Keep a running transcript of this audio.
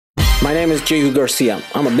My name is Jehu Garcia.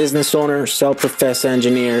 I'm a business owner, self-professed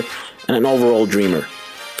engineer, and an overall dreamer.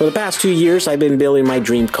 For the past 2 years, I've been building my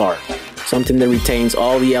dream car, something that retains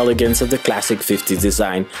all the elegance of the classic 50s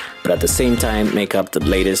design, but at the same time make up the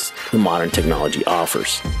latest the modern technology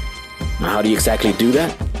offers. Now, how do you exactly do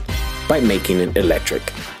that? By making it electric.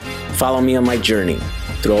 Follow me on my journey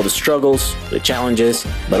through all the struggles, the challenges,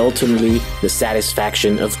 but ultimately the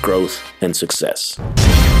satisfaction of growth and success.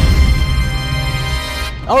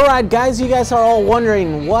 Alright guys, you guys are all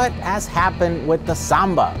wondering what has happened with the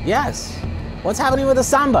Samba. Yes, what's happening with the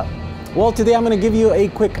Samba? Well, today I'm going to give you a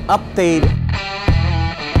quick update.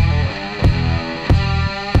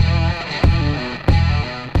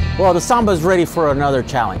 Well, the Samba is ready for another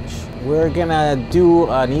challenge. We're going to do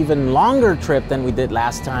an even longer trip than we did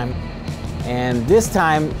last time. And this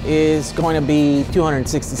time is going to be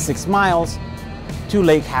 266 miles to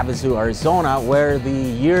Lake Havasu, Arizona, where the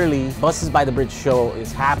yearly Buses by the Bridge show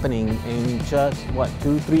is happening in just, what,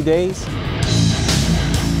 2-3 days?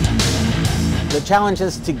 The challenge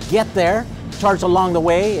is to get there, charge along the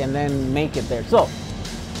way, and then make it there. So,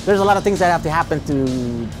 there's a lot of things that have to happen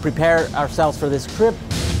to prepare ourselves for this trip.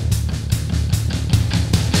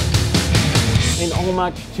 In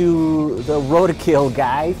homage to the roadkill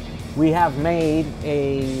guys, we have made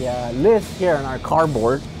a list here on our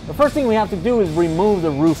cardboard. The first thing we have to do is remove the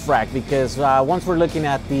roof rack, because once we're looking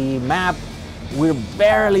at the map, we're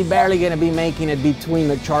barely going to be making it between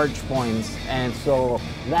the charge points. And so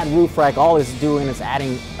that roof rack, all it's doing is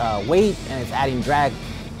adding weight and it's adding drag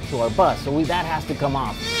to our bus. So that has to come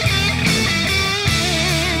off.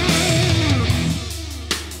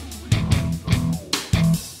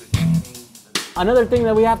 Another thing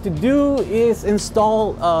that we have to do is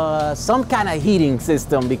install some kind of heating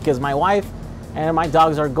system, because my wife and my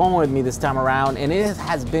dogs are going with me this time around, and it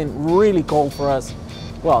has been really cold for us.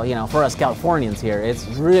 Well, you know, for us Californians here, it's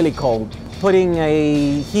really cold. Putting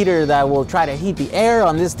a heater that will try to heat the air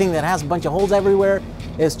on this thing that has a bunch of holes everywhere,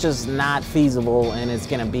 it's just not feasible, and it's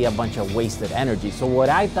gonna be a bunch of wasted energy. So what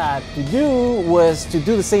I thought to do was to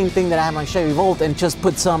do the same thing that I have on Chevy Volt and just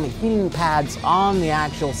put some heating pads on the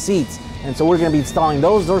actual seats. And so we're gonna be installing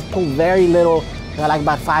those. Those pull very little, they're like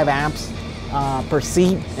about 5 amps per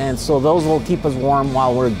seat, and so those will keep us warm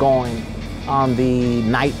while we're going on the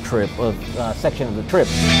night trip section of the trip.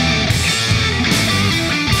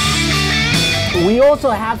 We also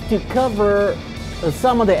have to cover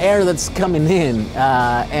some of the air that's coming in,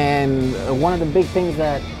 and one of the big things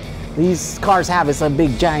that these cars have is a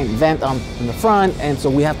big giant vent in the front, and so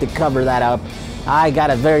we have to cover that up. I got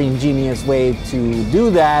a very ingenious way to do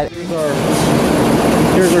that.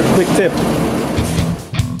 Here's our quick tip.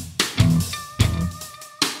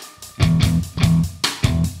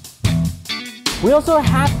 We also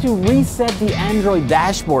have to reset the Android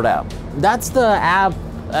dashboard app. That's the app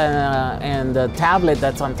and the tablet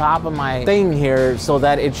that's on top of my thing here, so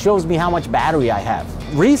that it shows me how much battery I have.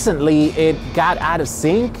 Recently, it got out of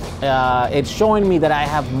sync. It's showing me that I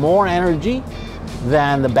have more energy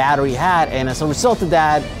than the battery had, and as a result of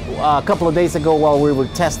that, a couple of days ago while we were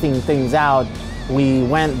testing things out, we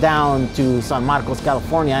went down to San Marcos,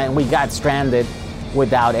 California, and we got stranded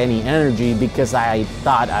without any energy, because I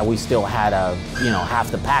thought we still had half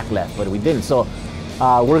the pack left, but we didn't. So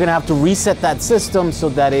we're gonna have to reset that system so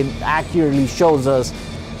that it accurately shows us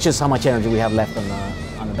just how much energy we have left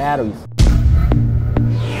on the batteries.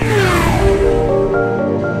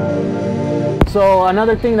 So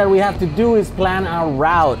another thing that we have to do is plan our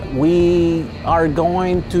route. We are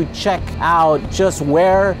going to check out just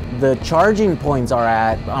where the charging points are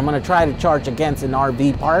at. I'm gonna try to charge against in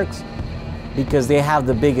RV parks, because they have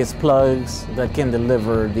the biggest plugs that can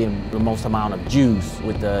deliver the most amount of juice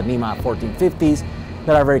with the NEMA 1450s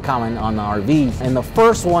that are very common on RVs. And the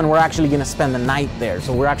first one, we're actually gonna spend the night there.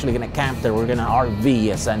 So we're actually gonna camp there. We're gonna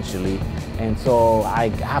RV essentially. And so I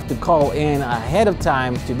have to call in ahead of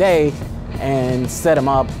time today and set them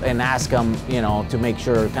up and ask them, to make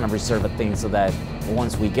sure, kind of reserve a thing, so that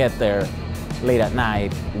once we get there late at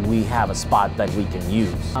night, we have a spot that we can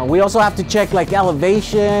use. We also have to check like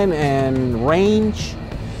elevation and range,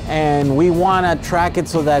 and we want to track it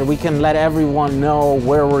so that we can let everyone know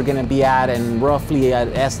where we're going to be at and roughly at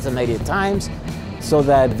estimated times, so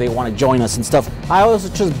that they want to join us and stuff. I also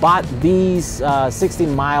just bought these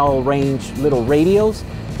 60-mile range little radios.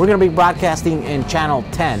 We're going to be broadcasting in channel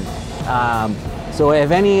 10. So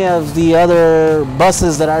if any of the other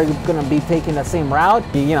buses that are going to be taking the same route,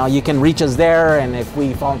 you can reach us there, and if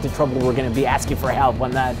we fall into trouble, we're going to be asking for help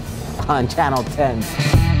on that on channel 10.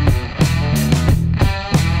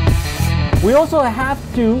 We also have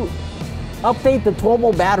to update the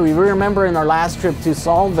 12-volt battery. We remember in our last trip to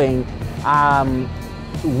Solvang,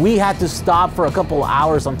 we had to stop for a couple of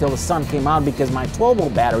hours until the sun came out because my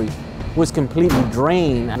 12-volt battery was completely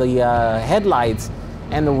drained. The headlights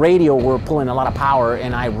and the radio were pulling a lot of power,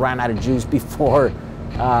 and I ran out of juice before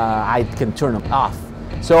I can turn them off.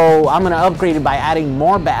 So I'm gonna upgrade it by adding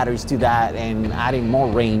more batteries to that and adding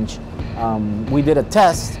more range. We did a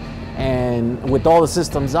test, and with all the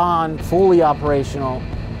systems on, fully operational,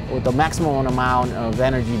 with the maximum amount of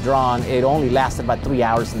energy drawn, it only lasted about 3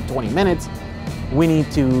 hours and 20 minutes. We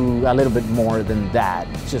need to a little bit more than that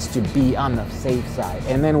just to be on the safe side.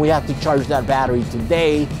 And then we have to charge that battery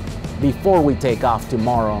today before we take off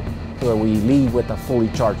tomorrow, so that we leave with a fully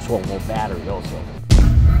charged 12-volt battery also.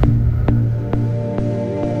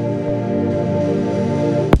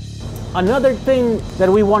 Another thing that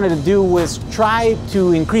we wanted to do was try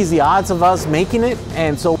to increase the odds of us making it.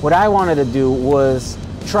 And so what I wanted to do was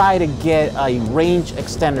try to get a range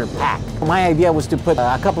extender pack. My idea was to put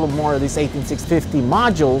a couple of more of these 18650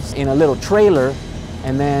 modules in a little trailer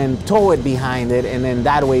and then tow it behind it, and then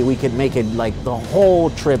that way we could make it like the whole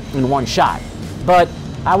trip in one shot. But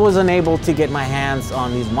I wasn't able to get my hands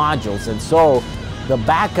on these modules, and so the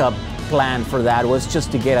backup plan for that was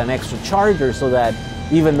just to get an extra charger so that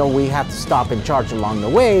even though we have to stop and charge along the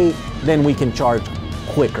way, then we can charge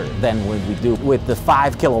quicker than what we do with the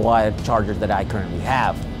 5 kilowatt charger that I currently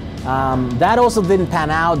have. That also didn't pan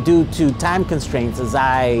out due to time constraints, as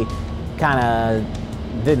I kind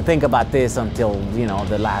of didn't think about this until, you know,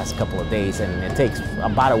 the last couple of days, and it takes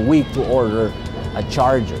about a week to order a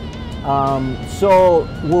charger. So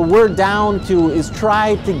what we're down to is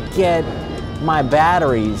try to get my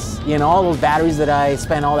batteries, you know, all those batteries that I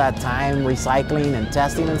spent all that time recycling and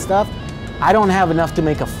testing and stuff. I don't have enough to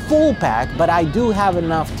make a full pack, but I do have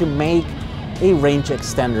enough to make a range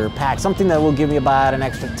extender pack, something that will give me about an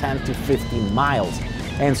extra 10 to 15 miles.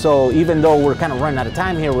 And so even though we're kind of running out of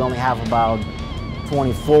time here, we only have about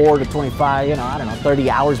 24 to 25, you know, I don't know, 30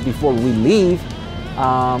 hours before we leave.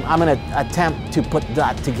 I'm gonna attempt to put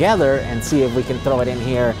that together and see if we can throw it in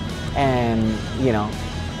here and, you know,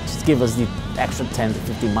 just give us the extra 10 to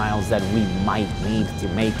 50 miles that we might need to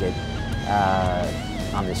make it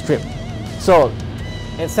on this trip. So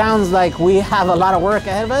it sounds like we have a lot of work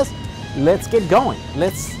ahead of us. Let's get going.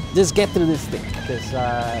 Let's just get through this thing because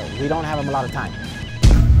we don't have a lot of time.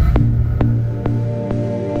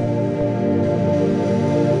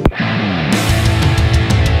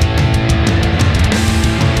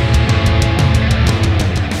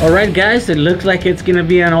 All right, guys, it looks like it's gonna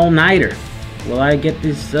be an all-nighter. Will I get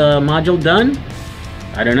this module done?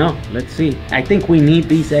 I don't know. Let's see. I think we need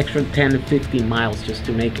these extra 10 to 15 miles just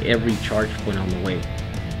to make every charge point on the way.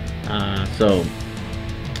 So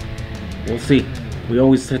we'll see. We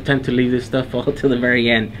always tend to leave this stuff all till the very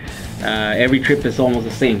end. Every trip is almost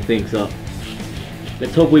the same thing, so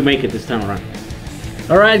let's hope we make it this time around.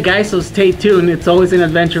 All right, guys, so stay tuned. It's always an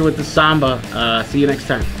adventure with the Samba. See you next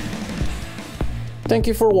time. Thank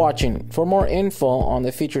you for watching. For more info on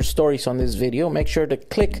the featured stories on this video, make sure to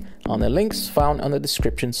click on the links found on the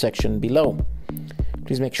description section below.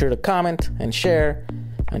 Please make sure to comment and share,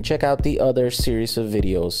 and check out the other series of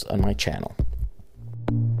videos on my channel.